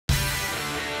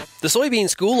The Soybean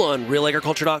School on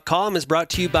RealAgriculture.com is brought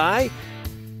to you by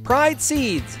Pride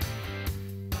Seeds,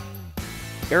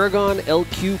 Aragon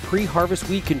LQ Pre-Harvest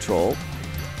Weed Control,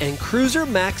 and Cruiser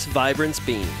Max Vibrance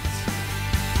Beans.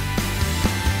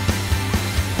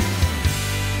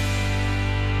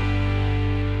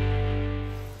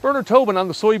 Bernard Tobin on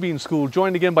the Soybean School,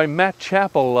 joined again by Matt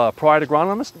Chapple, Pride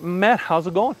Agronomist. Matt, how's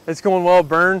it going? It's going well,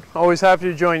 Bern. Always happy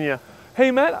to join you. Hey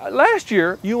Matt, last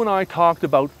year you and I talked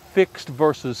about fixed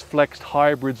versus flexed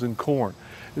hybrids in corn.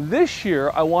 This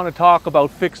year I want to talk about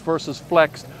fixed versus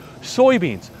flexed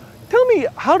soybeans. Tell me,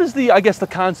 how does the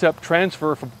concept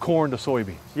transfer from corn to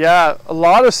soybeans? Yeah, a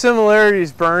lot of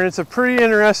similarities, Bern. It's a pretty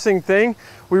interesting thing.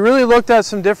 We really looked at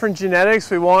some different genetics.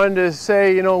 We wanted to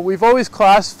say, you know, we've always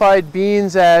classified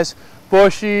beans as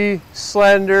bushy,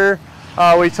 slender.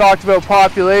 We talked about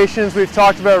populations. We've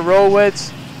talked about row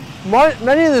widths.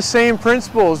 Many of the same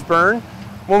principles, Bern.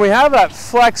 When we have that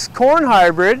flex corn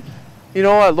hybrid, you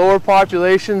know, at lower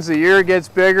populations, the ear gets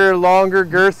bigger, longer,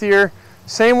 girthier.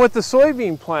 Same with the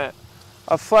soybean plant.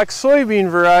 A flex soybean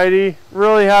variety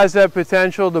really has that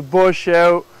potential to bush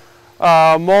out,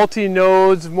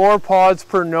 multi-nodes, more pods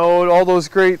per node, all those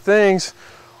great things.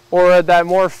 Or at that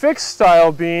more fixed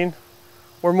style bean,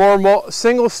 we're more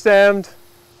single-stemmed,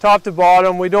 top to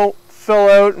bottom. We don't fill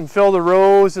out and fill the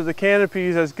rows of the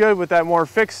canopies as good with that more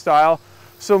fixed style,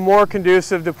 so more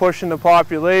conducive to pushing the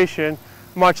population,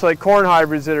 much like corn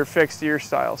hybrids that are fixed ear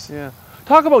styles. Yeah.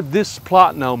 Talk about this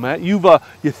plot now, Matt. You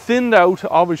thinned out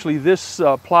obviously this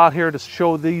plot here to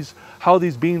show how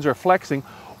these beans are flexing.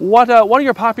 What are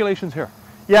your populations here?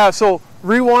 Yeah, so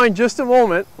rewind just a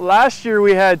moment. Last year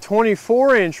we had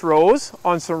 24-inch rows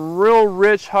on some real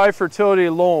rich, high fertility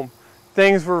loam.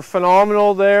 Things were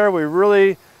phenomenal there. We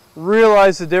really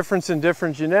realized the difference in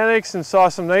different genetics and saw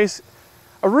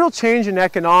a real change in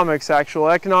economic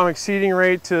seeding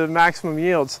rate to maximum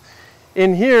yields.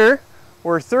 In here,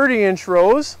 we're 30-inch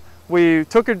rows. We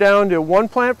took it down to 1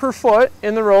 plant per foot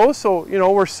in the row, so you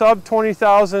know we're sub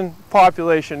 20,000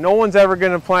 population. No one's ever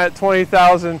going to plant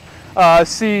 20,000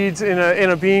 seeds in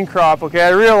a bean crop. Okay, I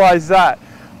realize that,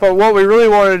 but what we really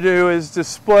want to do is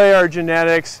display our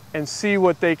genetics and see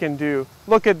what they can do.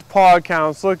 Look at pod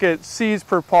counts, look at seeds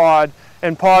per pod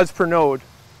and pods per node.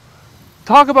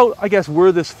 Talk about, I guess,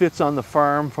 where this fits on the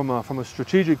farm from a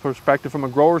strategic perspective, from a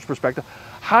grower's perspective.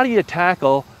 How do you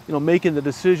tackle, you know, making the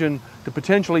decision to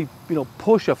potentially, you know,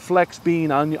 push a flex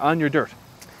bean on your dirt?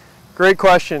 Great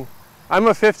question. I'm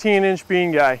a 15-inch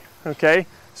bean guy. Okay,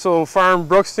 so farm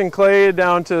Brookston clay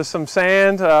down to some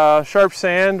sand, sharp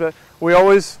sand, but we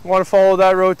always want to follow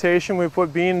that rotation. We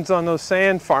put beans on those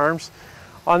sand farms.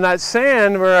 On that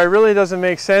sand, where it really doesn't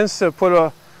make sense to put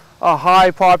a high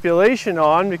population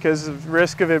on because of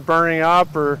risk of it burning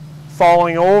up or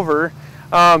falling over,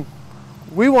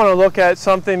 we want to look at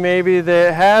something maybe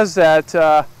that has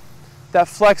that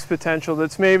flex potential,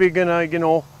 that's maybe gonna, you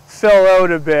know, fill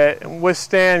out a bit and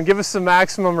withstand, give us the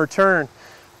maximum return.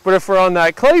 But if we're on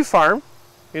that clay farm,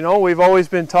 you know, we've always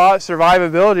been taught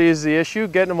survivability is the issue,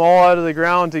 getting them all out of the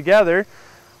ground together.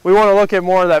 We want to look at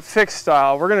more of that fixed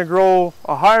style. We're going to grow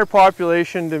a higher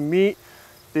population to meet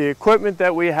the equipment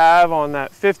that we have on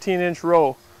that 15-inch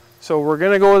row. So we're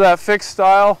going to go with that fixed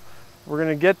style. We're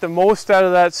going to get the most out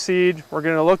of that seed. We're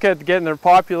going to look at getting their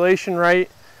population right,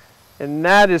 and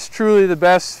that is truly the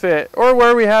best fit. Or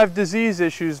where we have disease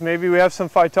issues, maybe we have some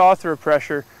Phytophthora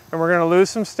pressure and we're going to lose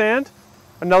some stand.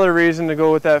 Another reason to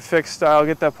go with that fixed style,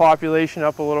 get that population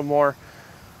up a little more.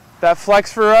 That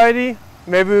flex variety,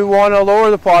 maybe we want to lower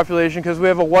the population because we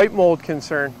have a white mold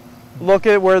concern. Look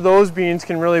at where those beans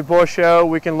can really bush out,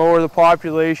 we can lower the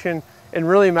population and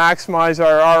really maximize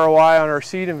our ROI on our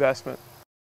seed investment.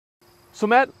 So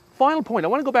Matt, final point, I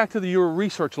want to go back to your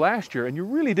research last year, and you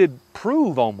really did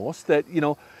prove almost that, you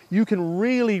know, you can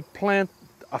really plant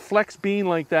a flex bean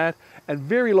like that at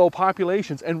very low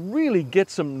populations and really get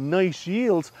some nice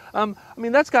yields. I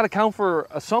mean, that's got to count for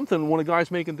something when a guy's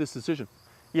making this decision.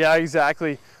 Yeah,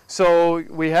 exactly. So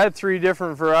we had 3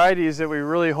 different varieties that we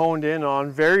really honed in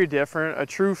on, very different, a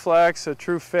true flex, a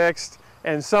true fixed,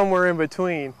 and somewhere in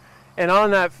between. And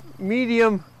on that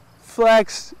medium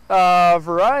flex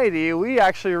variety, we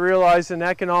actually realized an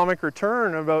economic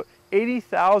return of about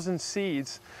 80,000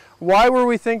 seeds. Why were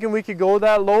we thinking we could go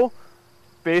that low?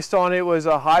 Based on it was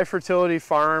a high fertility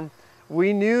farm.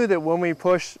 We knew that when we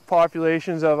pushed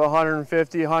populations of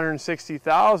 150,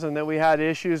 160,000 that we had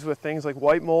issues with things like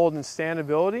white mold and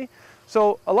standability.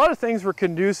 So a lot of things were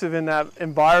conducive in that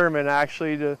environment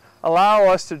actually to allow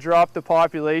us to drop the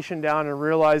population down and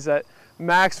realize that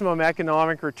maximum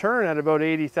economic return at about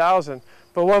 80,000.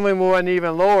 But when we went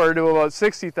even lower to about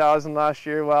 60,000 last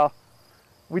year, well,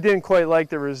 we didn't quite like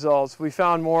the results. We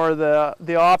found more the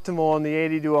optimal in the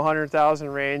 80 to 100,000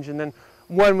 range. And then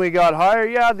when we got higher,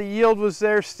 yeah, the yield was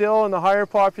there still in the higher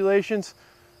populations,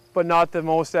 but not the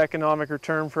most economic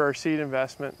return for our seed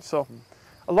investment. So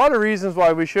a lot of reasons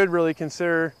why we should really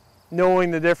consider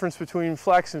knowing the difference between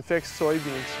flex and fixed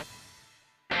soybeans.